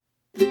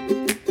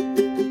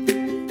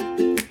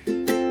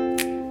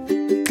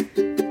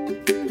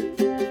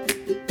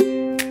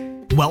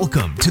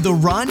Welcome to the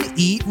Run,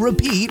 Eat,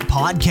 Repeat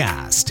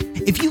podcast.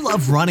 If you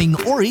love running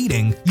or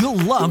eating, you'll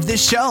love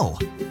this show.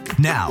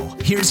 Now,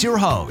 here's your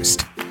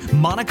host,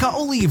 Monica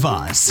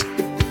Olivas.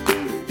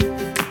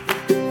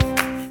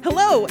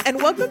 Hello,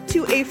 and welcome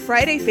to a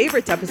Friday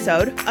Favorites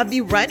episode of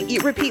the Run,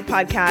 Eat, Repeat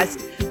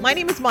podcast. My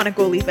name is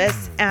Monica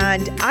Olivas,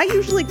 and I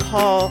usually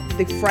call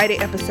the Friday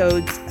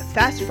episodes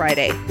Fast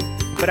Friday,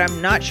 but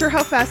I'm not sure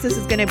how fast this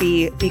is going to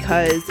be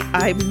because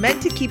I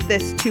meant to keep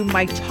this to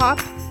my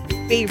top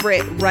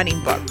favorite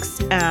running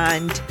books,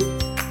 and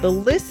the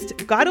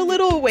list got a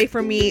little away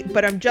from me,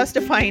 but I'm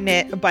justifying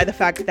it by the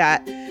fact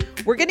that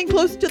we're getting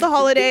close to the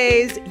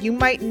holidays. You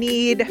might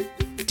need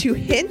to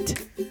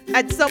hint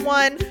at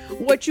someone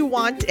what you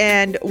want,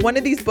 and one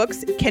of these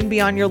books can be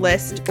on your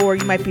list, or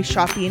you might be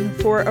shopping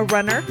for a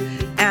runner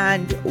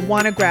and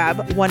want to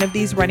grab one of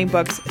these running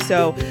books.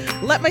 So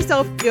let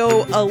myself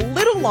go a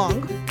little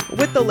long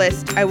with the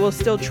list. I will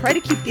still try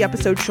to keep the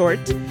episode short.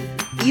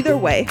 Either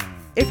way,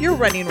 if you're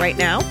running right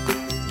now,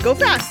 go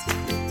fast.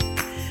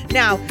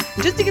 Now,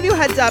 just to give you a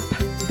heads up,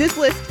 this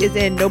list is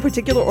in no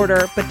particular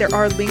order, but there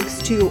are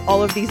links to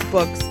all of these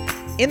books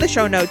in the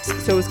show notes.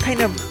 So it was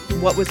kind of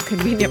what was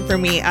convenient for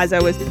me as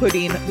I was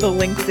putting the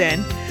links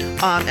in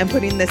and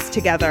putting this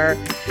together.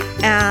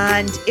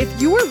 And if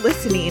you are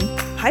listening,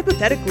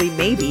 hypothetically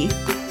maybe,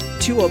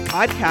 to a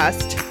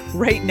podcast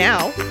right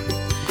now,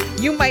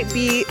 you might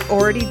be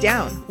already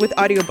down with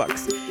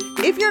audiobooks.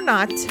 If you're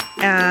not,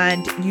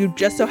 and you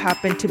just so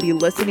happen to be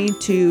listening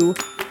to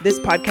this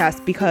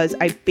podcast because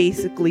I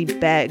basically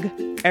beg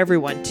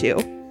everyone to,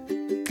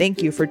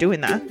 thank you for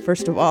doing that,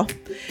 first of all.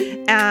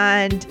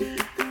 And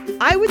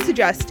I would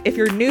suggest, if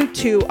you're new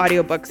to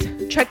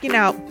audiobooks, checking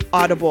out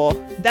Audible.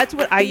 That's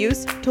what I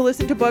use to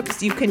listen to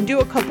books. You can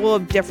do a couple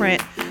of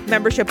different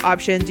membership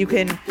options. You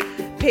can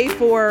pay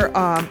for,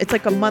 it's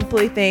like a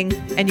monthly thing,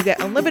 and you get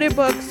unlimited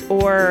books,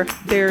 or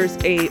there's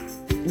a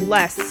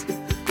less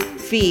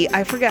fee.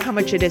 I forget how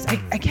much it is.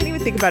 I can't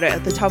even think about it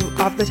off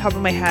the top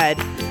of my head,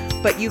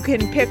 but you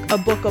can pick a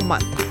book a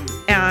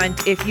month. And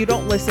if you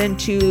don't listen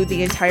to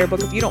the entire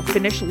book, if you don't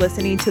finish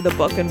listening to the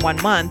book in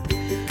 1 month,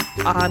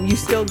 you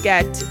still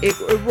get, it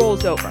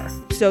rolls over.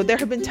 So there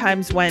have been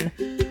times when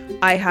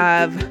I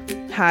have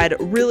had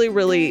really,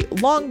 really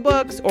long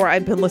books, or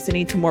I've been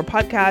listening to more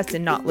podcasts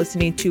and not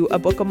listening to a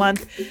book a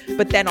month,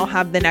 but then I'll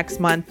have the next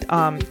month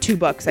 2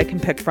 books I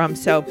can pick from.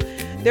 So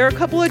there are a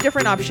couple of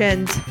different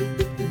options.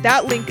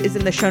 That link is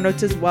in the show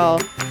notes as well.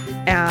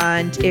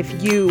 And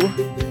if you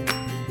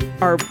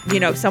are,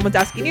 someone's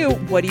asking you,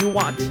 what do you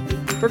want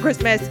for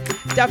Christmas?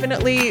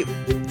 Definitely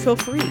feel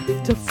free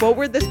to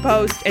forward this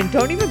post, and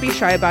don't even be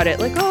shy about it.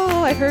 Like,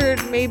 oh, I heard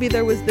maybe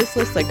there was this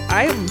list. Like,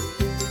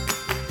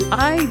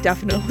 I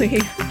definitely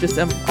just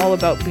am all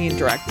about being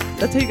direct.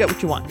 That's how you get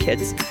what you want,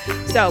 kids.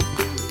 So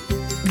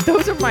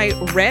those are my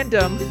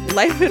random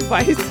life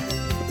advice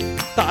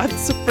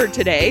thoughts for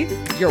today.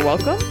 You're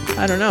welcome.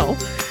 I don't know.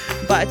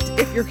 But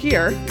if you're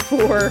here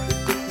for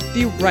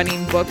the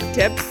running book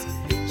tips,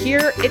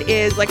 here it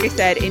is, like I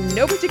said, in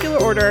no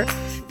particular order.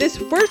 This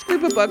first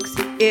group of books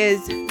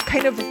is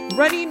kind of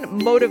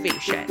running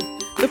motivation.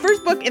 The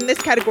first book in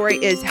this category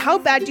is How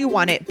Bad Do You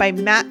Want It by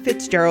Matt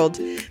Fitzgerald.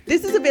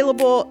 This is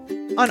available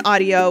on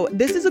audio.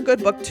 This is a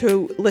good book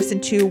to listen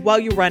to while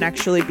you run,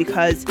 actually,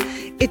 because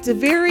it's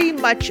very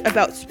much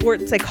about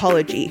sports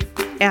psychology.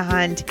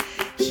 And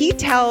he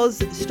tells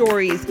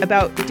stories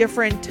about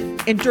different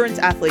endurance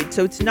athletes.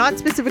 So it's not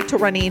specific to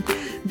running.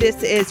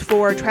 This is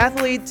for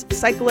triathletes,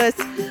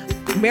 cyclists,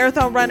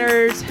 marathon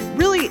runners,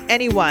 really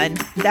anyone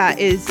that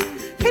is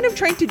kind of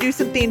trying to do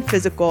something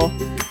physical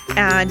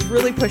and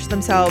really push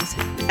themselves.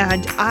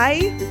 And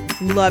I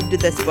loved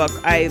this book.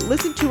 I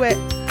listened to it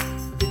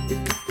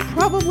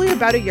probably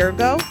about a year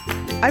ago.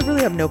 I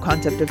really have no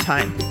concept of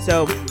time,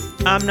 so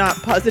I'm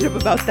not positive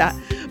about that.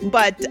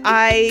 But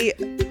I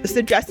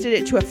suggested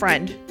it to a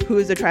friend who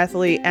is a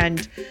triathlete,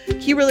 and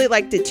he really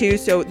liked it too.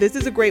 So this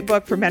is a great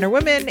book for men or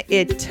women.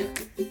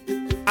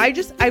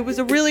 I was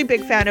a really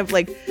big fan of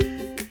like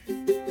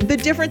the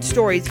different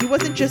stories. He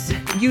wasn't just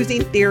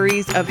using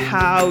theories of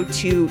how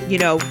to,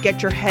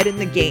 get your head in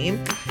the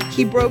game.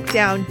 He broke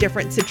down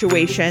different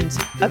situations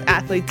of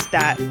athletes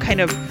that kind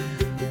of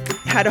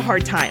had a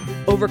hard time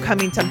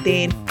overcoming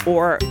something,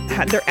 or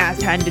had their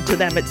ass handed to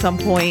them at some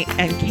point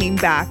and came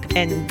back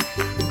and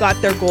got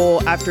their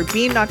goal after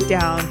being knocked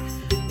down.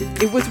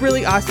 It was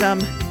really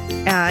awesome.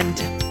 And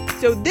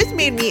so this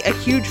made me a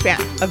huge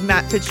fan of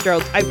Matt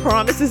Fitzgerald. I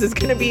promise this is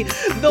going to be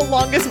the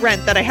longest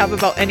rant that I have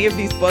about any of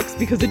these books,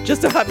 because it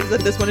just so happens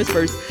that this one is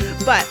first.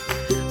 But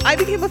I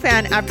became a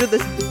fan after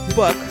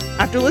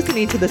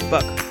listening to this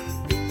book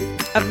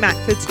of Matt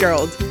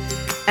Fitzgerald.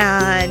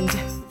 And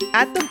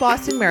at the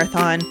Boston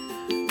Marathon,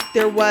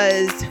 there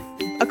was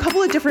a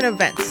couple of different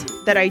events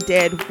that I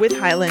did with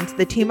Highlands,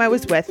 the team I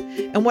was with,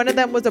 and one of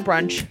them was a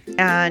brunch,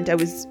 and I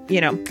was,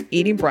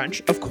 eating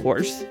brunch, of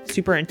course,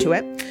 super into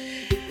it.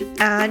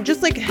 and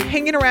just like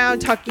hanging around,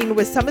 talking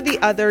with some of the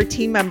other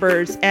team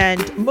members.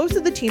 And most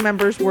of the team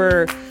members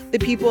were the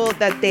people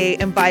that they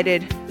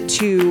invited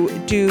to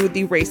do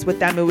the race with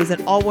them. It was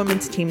an all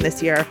women's team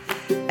this year,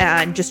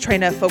 and just trying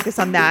to focus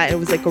on that. It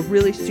was like a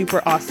really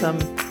super awesome,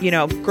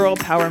 girl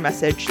power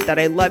message that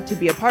I love to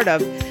be a part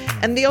of.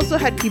 And they also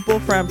had people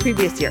from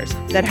previous years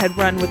that had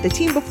run with the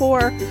team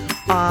before.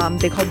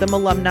 They called them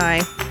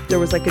alumni. There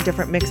was like a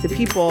different mix of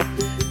people.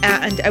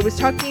 And I was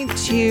talking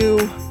to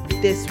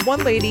this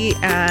one lady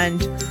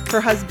and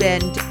her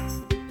husband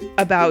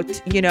about,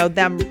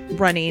 them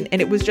running.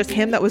 And it was just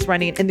him that was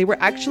running. And they were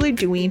actually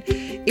doing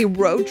a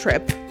road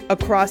trip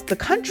across the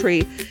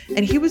country.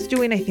 And he was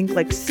doing, I think,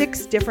 like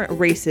 6 different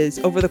races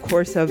over the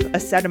course of a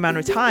set amount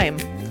of time.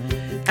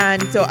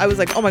 And so I was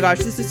like, oh my gosh,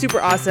 this is super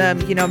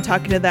awesome. I'm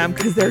talking to them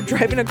because they're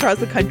driving across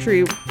the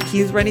country.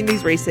 He's running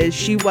these races.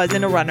 She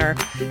wasn't a runner,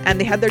 and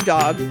they had their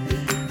dog.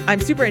 I'm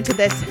super into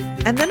this.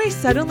 And then I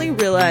suddenly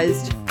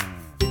realized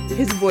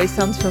his voice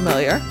sounds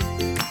familiar.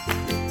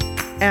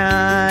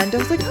 And I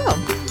was like,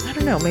 oh, I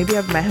don't know. Maybe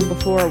I've met him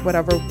before or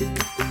whatever.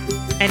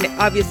 And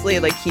obviously,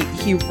 like,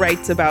 he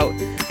writes about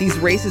these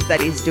races that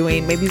he's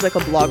doing. Maybe he's like a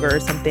blogger or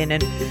something.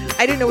 And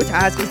I didn't know what to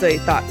ask because I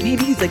thought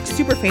maybe he's like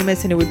super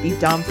famous and it would be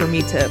dumb for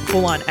me to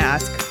full on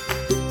ask.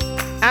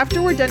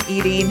 After we're done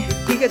eating,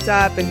 he gets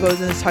up and goes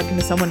and is talking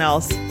to someone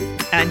else.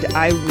 And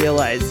I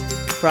realize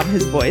from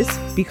his voice,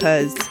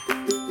 because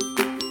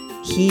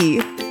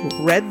he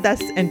read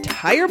this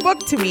entire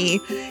book to me.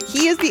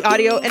 He is the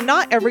audio, and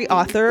not every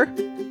author.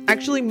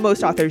 Actually,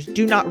 most authors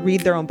do not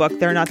read their own book.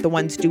 They're not the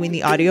ones doing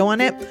the audio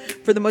on it.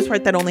 For the most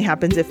part, that only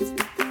happens if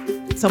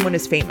someone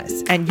is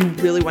famous and you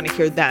really want to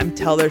hear them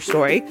tell their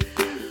story.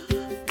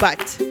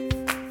 But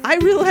I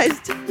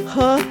realized,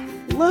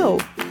 hello,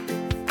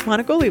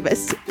 Monica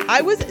Olivas.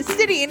 I was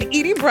sitting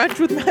eating brunch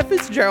with Matt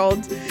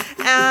Fitzgerald,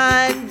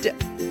 and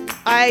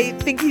I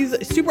think he's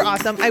super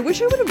awesome. I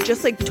wish I would have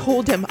just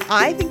told him,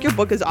 I think your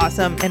book is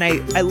awesome, and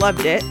I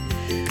loved it.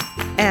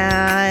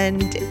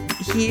 And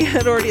he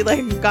had already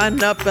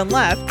gotten up and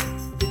left.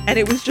 And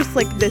it was just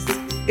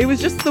it was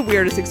just the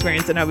weirdest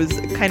experience. And I was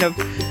kind of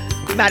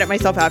mad at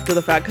myself after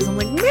the fact because I'm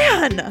like,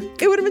 man,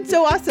 it would have been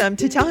so awesome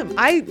to tell him.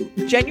 I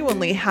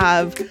genuinely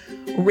have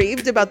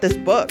raved about this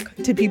book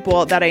to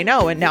people that I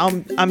know. And now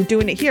I'm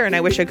doing it here. And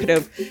I wish I could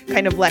have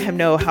kind of let him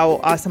know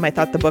how awesome I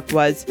thought the book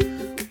was.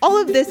 All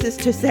of this is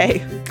to say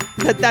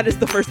that is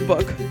the first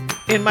book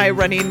in my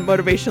running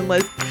motivation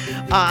list.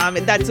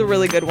 That's a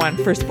really good one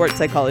for sports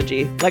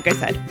psychology, like I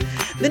said.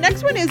 The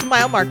next one is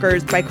Mile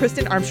Markers by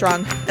Kristen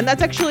Armstrong, and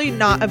that's actually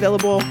not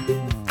available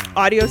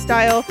audio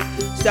style.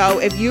 So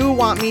if you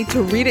want me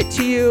to read it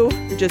to you,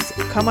 just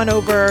come on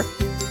over.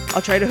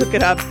 I'll try to hook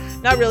it up.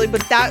 Not really,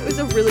 but that was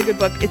a really good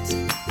book. It's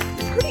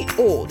pretty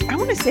old. I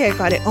want to say I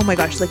got it, oh my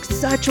gosh,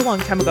 such a long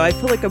time ago. I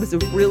feel like I was a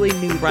really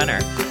new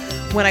runner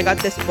when I got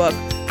this book.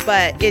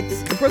 But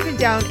it's broken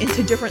down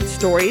into different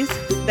stories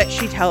that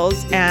she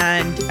tells,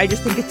 and I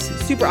just think it's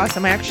super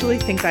awesome. I actually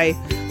think I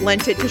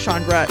lent it to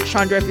Chandra.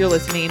 Chandra, if you're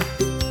listening,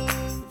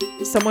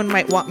 someone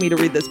might want me to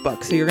read this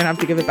book, so you're going to have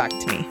to give it back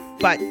to me.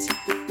 But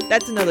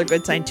that's another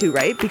good sign too,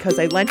 right? Because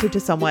I lent it to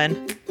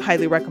someone,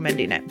 highly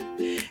recommending it.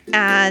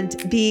 And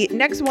the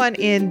next one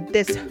in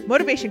this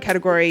motivation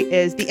category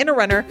is The Inner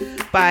Runner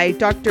by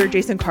Dr.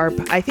 Jason Karp.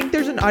 I think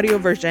there's an audio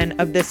version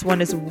of this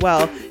one as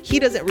well. He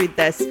doesn't read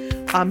this,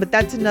 but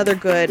that's another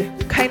good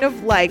kind of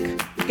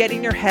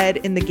getting your head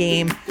in the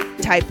game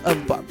type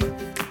of book.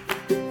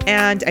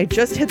 And I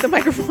just hit the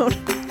microphone.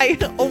 I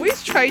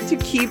always try to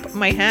keep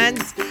my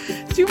hands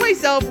to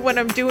myself when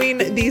I'm doing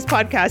these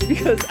podcasts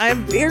because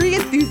I'm very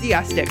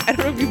enthusiastic. I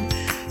don't know if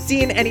you've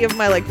seen any of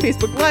my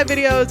Facebook Live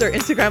videos or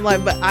Instagram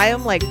Live, but I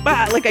am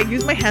I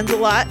use my hands a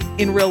lot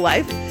in real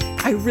life.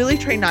 I really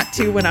try not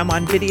to when I'm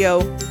on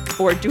video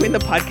or doing the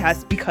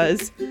podcast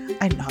because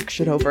I knock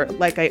shit over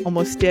like I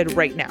almost did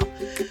right now.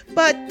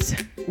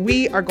 But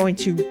we are going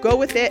to go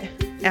with it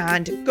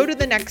and go to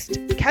the next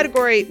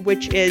category,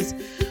 which is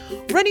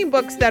running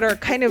books that are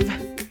kind of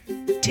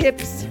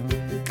tips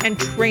and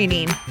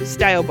training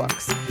style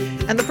books.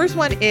 And the first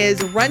one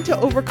is Run to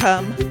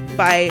Overcome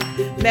by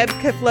Meb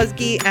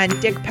Keflezighi and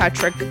Dick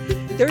Patrick.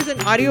 There's an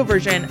audio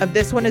version of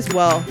this one as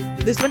well.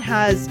 This one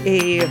has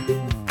a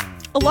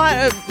lot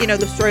of,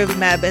 the story of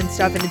Meb and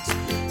stuff, and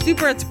it's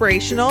super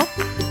inspirational.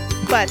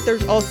 But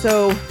there's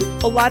also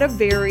a lot of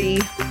very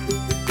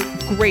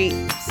great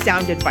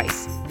sound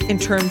advice in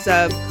terms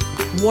of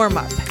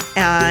warm-up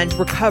and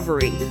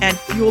recovery and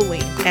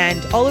fueling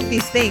and all of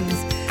these things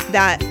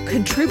that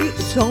contribute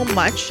so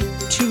much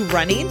to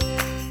running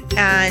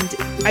and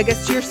I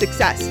guess to your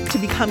success, to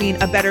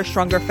becoming a better,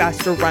 stronger,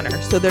 faster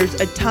runner. So there's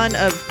a ton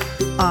of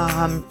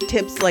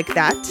tips like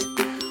that.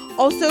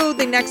 Also,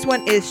 the next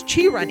one is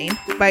Chi Running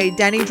by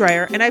Danny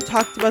Dreyer. And I've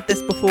talked about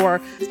this before,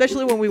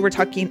 especially when we were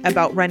talking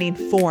about running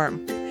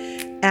form.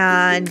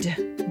 And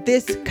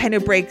this kind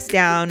of breaks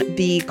down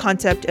the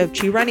concept of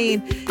Chi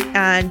Running.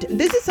 And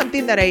this is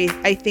something that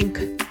I think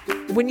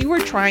when you are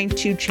trying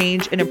to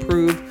change and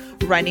improve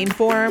running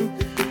form,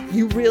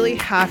 you really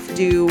have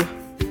to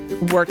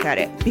work at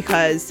it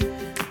because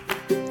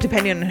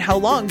depending on how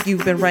long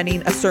you've been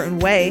running a certain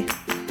way,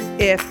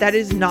 if that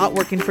is not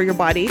working for your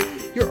body,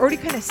 you're already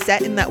kind of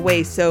set in that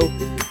way. So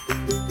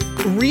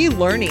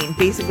relearning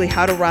basically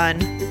how to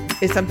run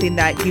is something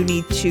that you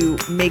need to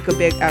make a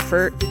big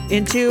effort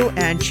into.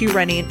 And Chi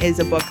Running is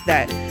a book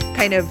that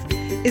kind of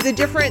is a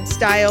different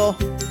style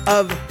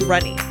of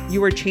running.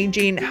 You are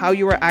changing how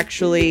you are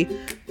actually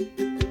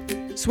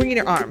swinging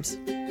your arms,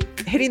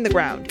 hitting the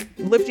ground,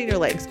 lifting your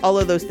legs, all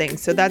of those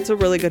things. So that's a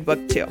really good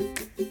book too.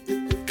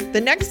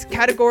 The next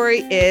category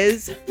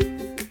is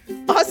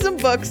awesome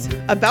books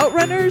about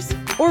runners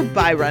or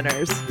by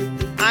runners.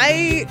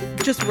 I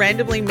just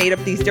randomly made up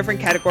these different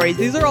categories.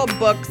 These are all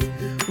books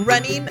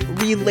running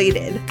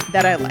related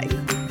that I like.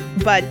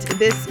 But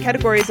this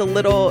category is a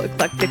little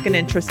eclectic and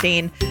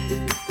interesting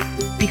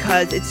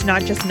because it's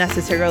not just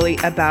necessarily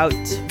about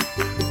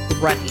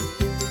running.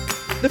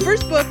 The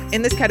first book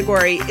in this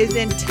category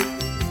isn't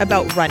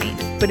about running,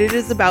 but it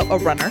is about a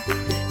runner.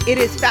 It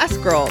is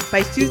Fast Girl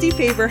by Susie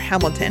Favor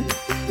Hamilton.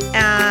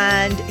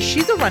 And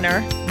she's a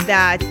runner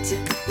that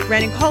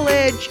ran in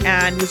college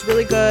and was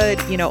really good,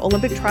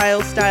 Olympic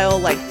trial style,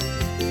 like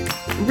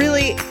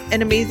really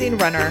an amazing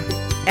runner.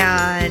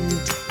 And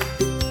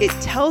it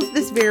tells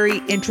this very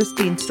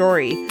interesting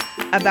story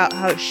about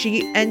how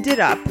she ended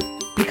up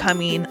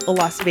becoming a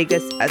Las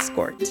Vegas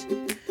escort.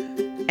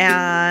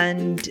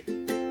 And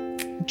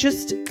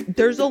just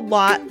there's a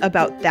lot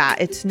about that.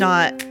 It's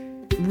not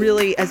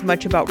really as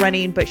much about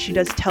running, but she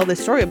does tell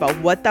this story about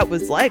what that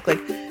was like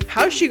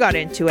how she got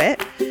into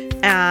it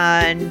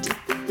and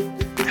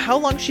how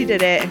long she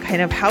did it and kind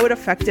of how it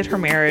affected her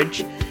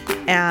marriage,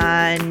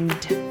 and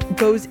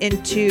goes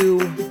into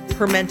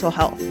her mental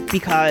health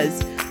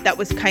because that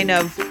was kind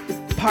of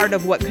part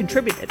of what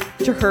contributed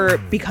to her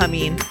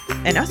becoming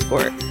an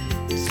escort.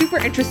 Super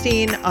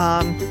interesting.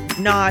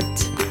 Not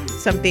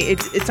something,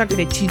 it's not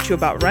going to teach you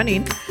about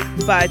running,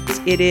 but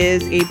it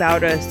is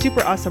about a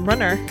super awesome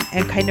runner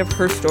and kind of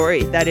her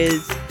story. That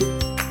is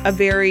a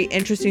very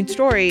interesting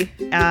story.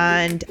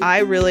 And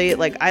I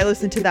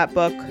listened to that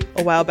book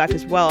a while back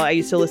as well. I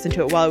used to listen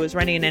to it while I was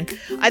running, and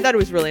I thought it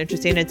was really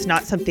interesting. It's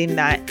not something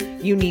that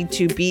you need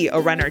to be a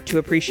runner to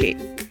appreciate.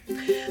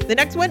 The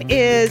next one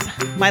is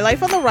My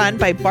Life on the Run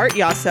by Bart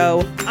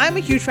Yasso. I'm a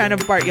huge fan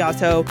of Bart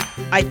Yasso.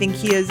 I think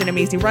he is an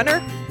amazing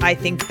runner. I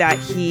think that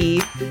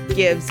he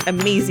gives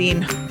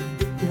amazing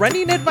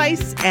running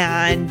advice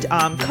and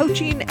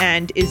coaching,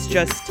 and is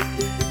just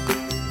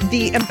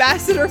the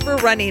ambassador for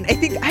running.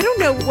 I don't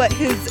know what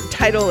his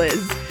title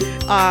is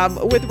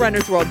with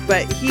Runner's World,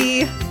 but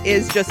he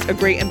is just a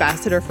great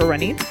ambassador for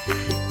running.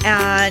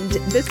 And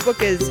this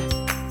book is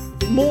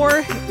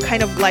more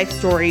kind of life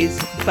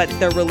stories, but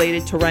they're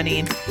related to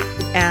running.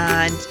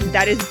 And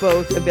that is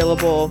both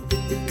available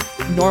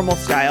normal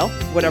style,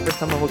 whatever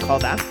someone would call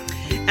that.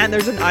 And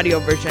there's an audio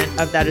version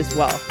of that as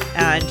well.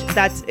 And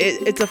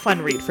it's a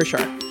fun read for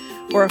sure,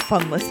 or a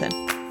fun listen.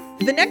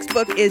 The next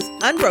book is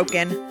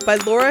Unbroken by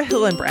Laura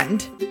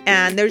Hillenbrand,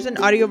 and there's an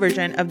audio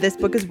version of this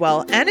book as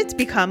well, and it's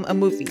become a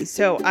movie.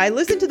 So I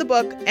listened to the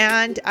book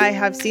and I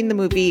have seen the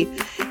movie,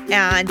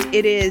 and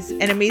it is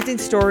an amazing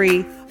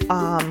story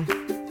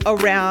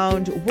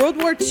around World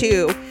War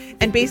II,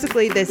 and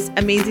basically this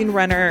amazing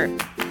runner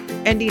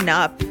ending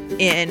up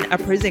in a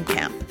prison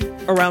camp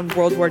around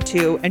World War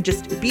II and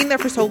just being there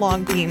for so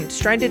long, being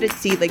stranded at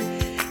sea.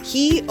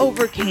 He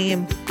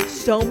overcame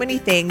so many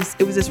things.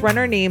 It was this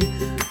runner named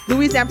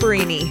Louis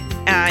Zamperini,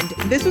 and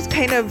this was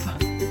kind of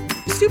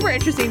super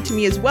interesting to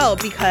me as well,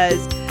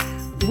 because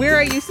where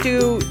I used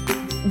to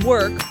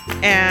work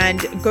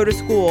and go to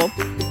school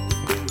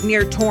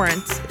near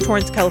Torrance,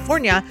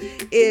 California,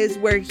 is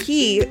where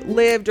he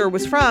lived or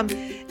was from.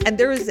 And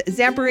there was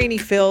Zamperini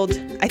Field.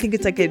 I think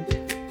it's like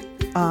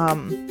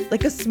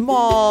a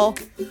small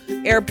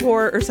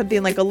airport or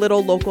something, like a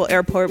little local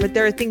airport, but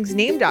there are things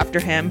named after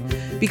him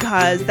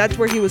because that's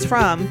where he was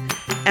from.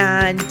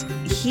 And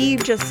he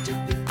just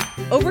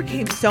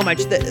overcame so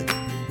much.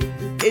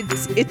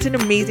 It's an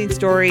amazing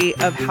story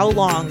of how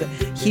long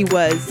he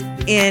was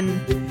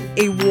in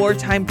a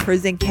wartime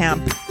prison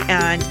camp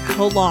and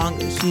how long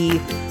he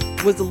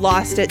was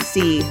lost at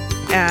sea,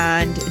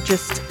 and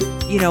just,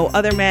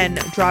 other men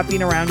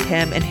dropping around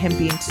him and him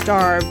being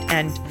starved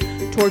and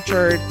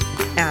tortured,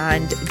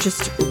 and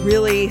just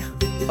really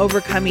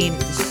overcoming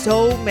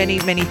so many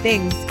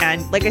things.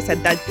 And like I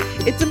said, that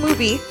it's a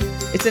movie.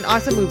 It's an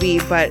awesome movie,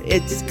 but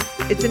it's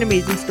an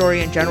amazing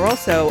story in general.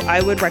 So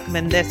I would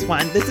recommend this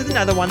one. This is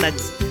another one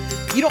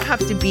you don't have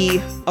to be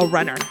a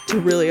runner to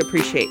really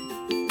appreciate.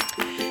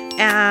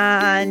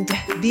 And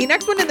the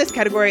next one in this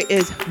category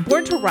is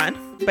Born to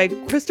Run by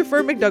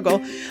Christopher McDougall.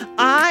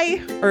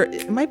 Or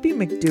it might be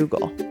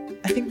McDougall.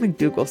 I think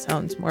McDougall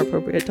sounds more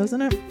appropriate,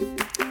 doesn't it?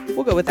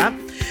 We'll go with that.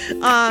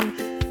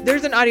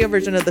 There's an audio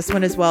version of this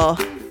one as well.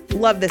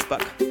 Love this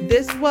book.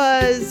 This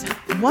was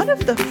one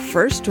of the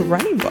first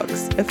running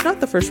books, if not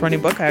the first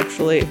running book I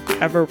actually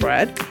ever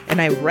read.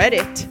 And I read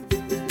it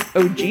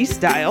OG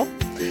style,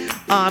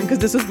 because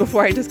this was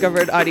before I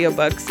discovered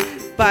audiobooks.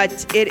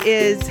 But it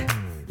is,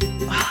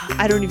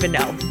 I don't even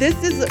know.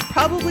 This is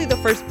probably the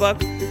first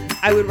book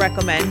I would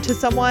recommend to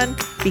someone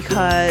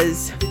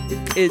because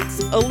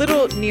it's a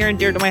little near and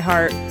dear to my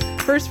heart.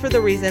 First, for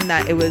the reason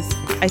that it was,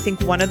 I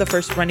think, one of the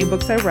first running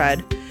books I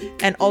read.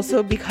 And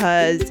also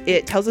because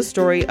it tells a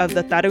story of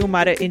the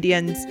Tarahumara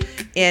Indians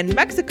in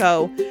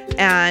Mexico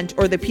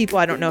or the people,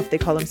 I don't know if they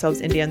call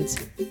themselves Indians,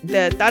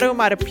 the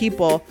Tarahumara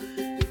people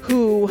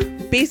who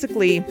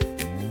basically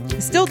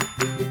still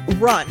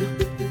run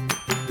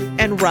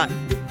and run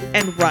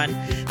and run.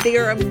 They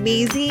are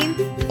amazing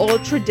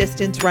ultra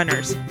distance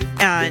runners,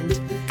 and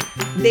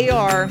they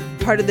are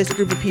part of this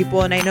group of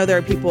people. And I know there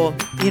are people,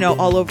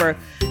 all over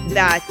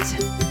that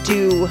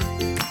do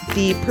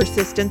the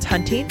persistence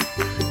hunting,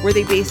 where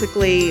they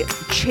basically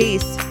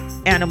chase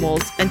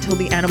animals until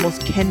the animals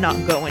cannot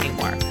go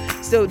anymore.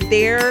 So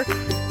their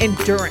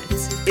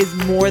endurance is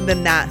more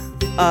than that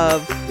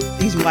of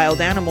these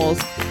wild animals.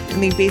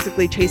 And they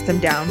basically chase them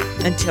down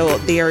until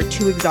they are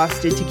too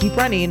exhausted to keep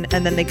running,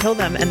 and then they kill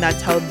them, and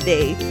that's how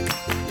they,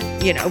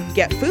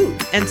 get food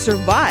and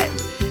survive.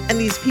 And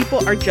these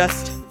people are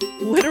just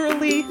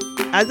literally,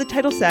 as the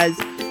title says,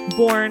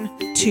 born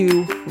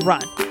to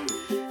run.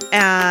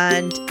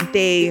 And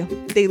they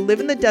live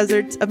in the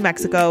deserts of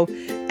Mexico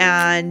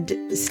and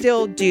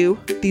still do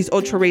these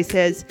ultra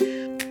races.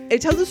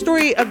 It tells a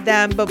story of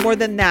them, but more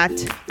than that,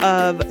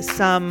 of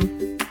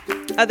some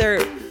other,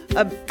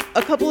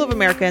 a couple of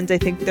Americans. I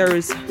think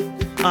there's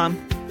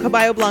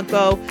Caballo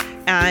Blanco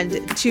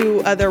and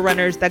two other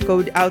runners that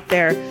go out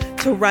there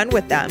to run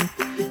with them.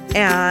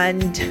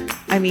 And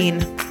I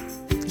mean,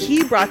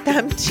 he brought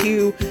them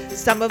to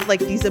some of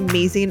these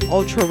amazing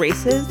ultra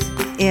races.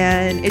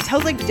 And it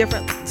tells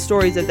different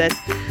stories of this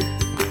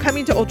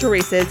coming to ultra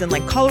races in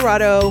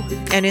Colorado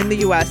and in the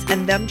US,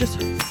 and them just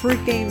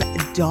freaking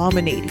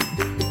dominating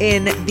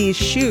in these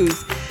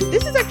shoes.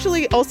 This is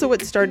actually also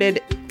what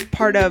started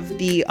part of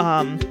the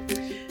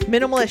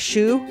minimalist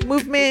shoe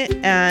movement,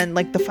 and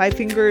the Five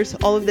Fingers.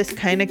 All of this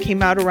kind of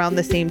came out around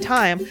the same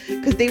time,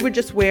 because they would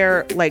just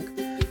wear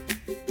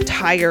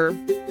tire,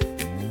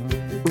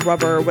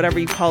 rubber, whatever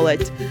you call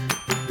it,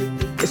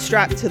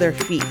 strapped to their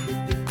feet.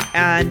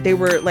 And they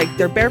were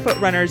they're barefoot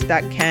runners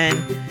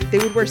they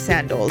would wear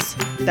sandals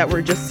that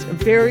were just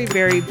very,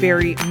 very,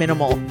 very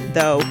minimal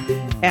though,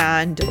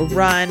 and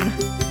run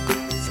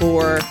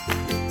for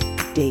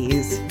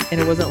days. And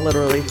it wasn't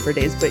literally for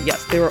days, but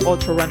yes, they were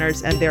ultra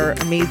runners, and they're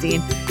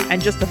amazing.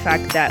 And just the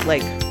fact that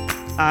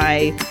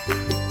I'm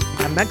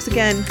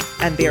Mexican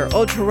and they're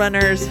ultra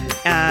runners,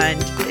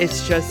 and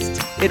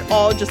it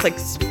all just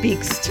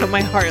speaks to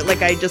my heart.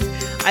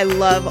 I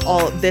love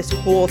all this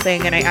whole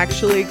thing. And I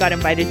actually got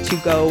invited to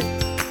go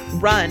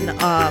run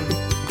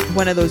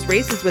one of those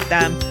races with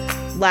them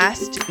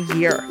last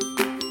year,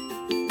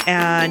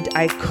 and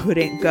I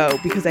couldn't go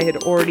because I had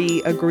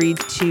already agreed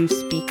to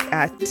speak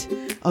at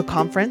a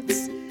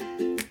conference.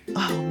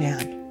 Oh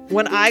man.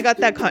 When I got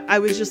that, I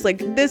was just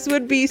this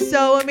would be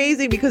so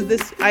amazing,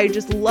 because I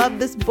just love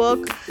this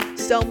book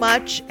so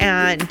much.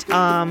 And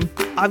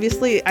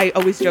obviously I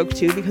always joke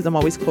too, because I'm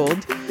always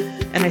cold.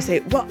 And I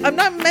say, well, I'm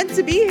not meant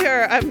to be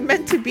here. I'm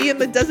meant to be in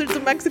the deserts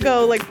of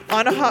Mexico,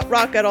 on a hot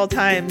rock at all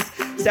times.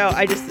 So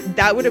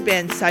that would have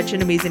been such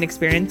an amazing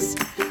experience.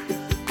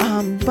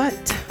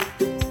 But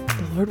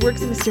the Lord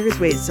works in mysterious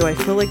ways. So I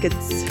feel it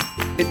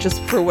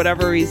just, for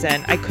whatever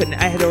reason, I couldn't.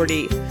 I had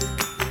already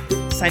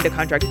signed a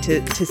contract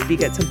to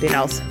speak at something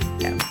else.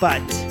 Yeah,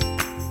 but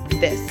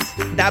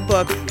that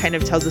book kind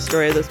of tells the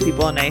story of those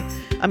people, and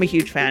I'm a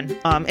huge fan.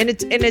 And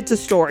it's a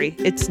story.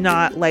 It's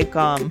not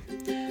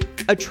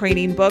a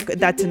training book.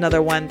 That's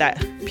another one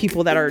that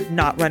people that are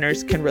not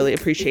runners can really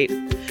appreciate.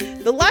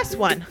 The last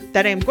one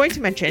that I'm going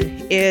to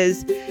mention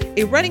is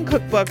a running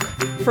cookbook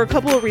for a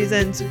couple of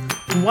reasons.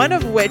 One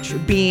of which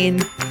being,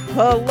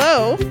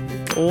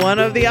 one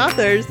of the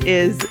authors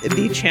is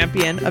the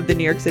champion of the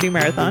New York City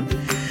Marathon.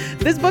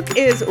 This book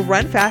is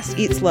Run Fast,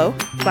 Eat Slow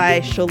by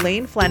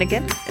Shalane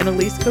Flanagan and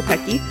Elise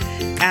Kopecki.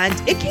 And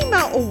it came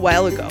out a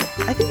while ago.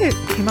 I think it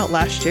came out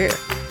last year.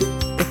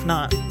 If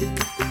not,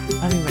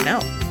 I don't even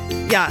know.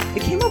 Yeah,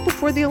 it came out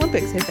before the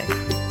Olympics, I think.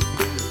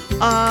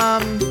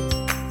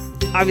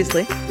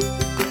 Obviously,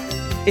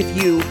 if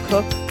you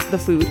cook the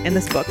food in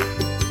this book,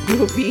 you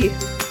will be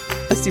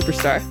a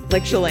superstar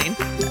like Shalane.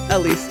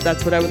 At least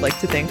that's what I would like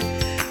to think.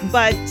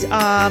 But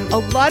a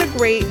lot of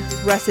great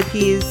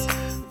recipes.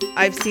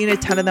 I've seen a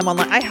ton of them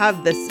online. I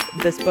have this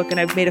book, and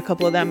I've made a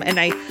couple of them. And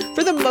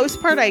for the most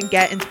part, I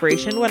get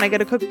inspiration when I get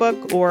a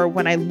cookbook, or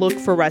when I look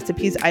for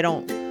recipes. I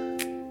don't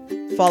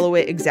follow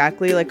it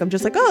exactly. I'm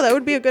just oh, that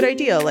would be a good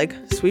idea.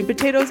 Sweet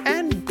potatoes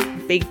and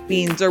baked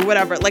beans or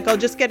whatever. I'll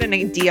just get an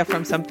idea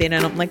from something,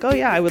 and I'm oh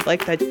yeah, I would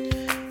like that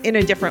in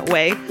a different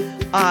way.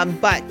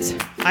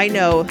 But I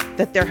know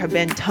that there have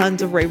been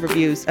tons of rave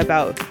reviews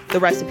about the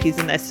recipes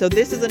in this. So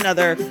this is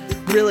another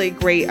really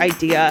great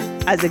idea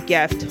as a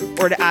gift,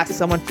 or to ask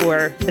someone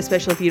for,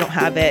 especially if you don't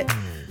have it.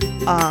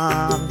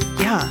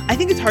 Yeah, I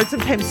think it's hard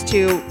sometimes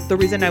too. The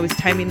reason I was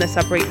timing this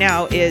up right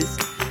now is,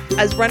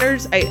 as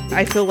runners,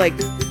 I feel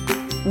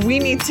we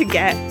need to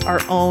get our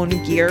own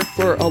gear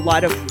for a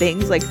lot of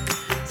things.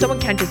 Someone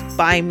can't just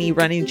buy me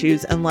running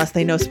shoes unless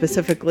they know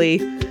specifically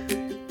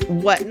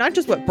not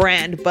just what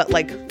brand, but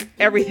like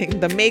everything,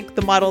 the make,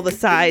 the model, the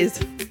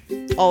size,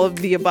 all of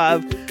the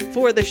above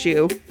for the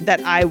shoe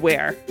that I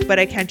wear, but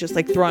I can't just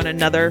like throw on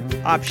another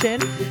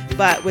option.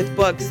 But with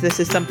books, this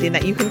is something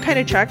that you can kind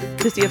of check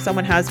to see if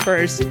someone has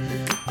first.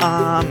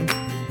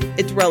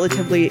 It's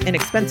relatively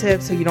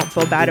inexpensive, so you don't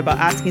feel bad about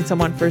asking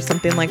someone for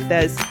something like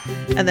this.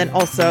 And then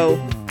also,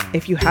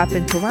 if you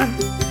happen to run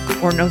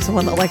or know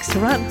someone that likes to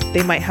run,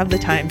 they might have the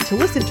time to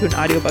listen to an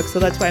audiobook. So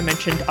that's why I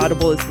mentioned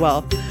Audible as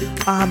well.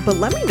 But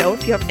let me know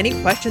if you have any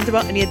questions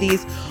about any of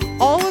these.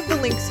 All of the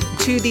links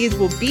to these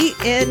will be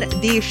in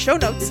the show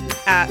notes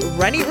at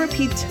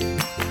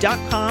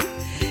runeatrepeat.com.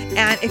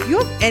 And if you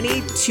have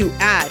any to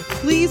add,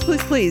 please,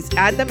 please, please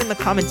add them in the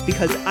comments,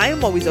 because I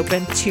am always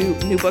open to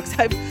new books.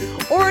 I've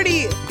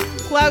already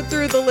plowed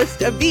through the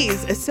list of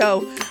these,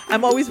 so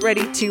I'm always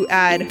ready to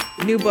add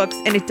new books,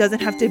 and it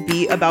doesn't have to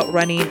be about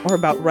running or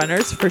about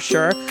runners for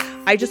sure.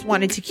 I just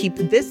wanted to keep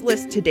this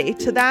list today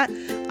to that.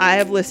 I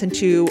have listened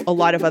to a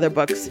lot of other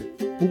books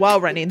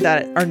while running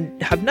that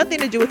have nothing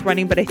to do with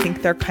running, but I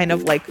think they're kind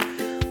of like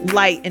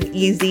light and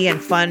easy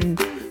and fun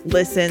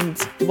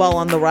listens while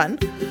on the run.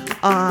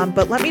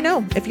 But let me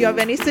know if you have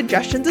any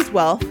suggestions as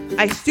well.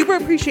 I super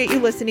appreciate you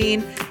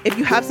listening. If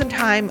you have some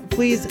time,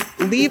 please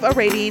leave a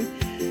rating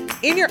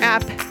in your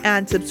app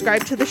and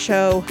subscribe to the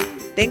show.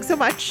 Thanks so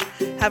much.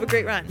 Have a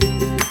great run.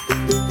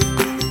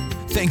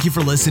 Thank you for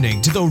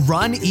listening to the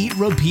Run, Eat,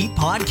 Repeat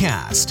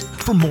podcast.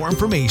 For more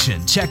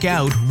information, check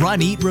out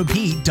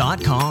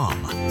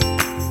runeatrepeat.com.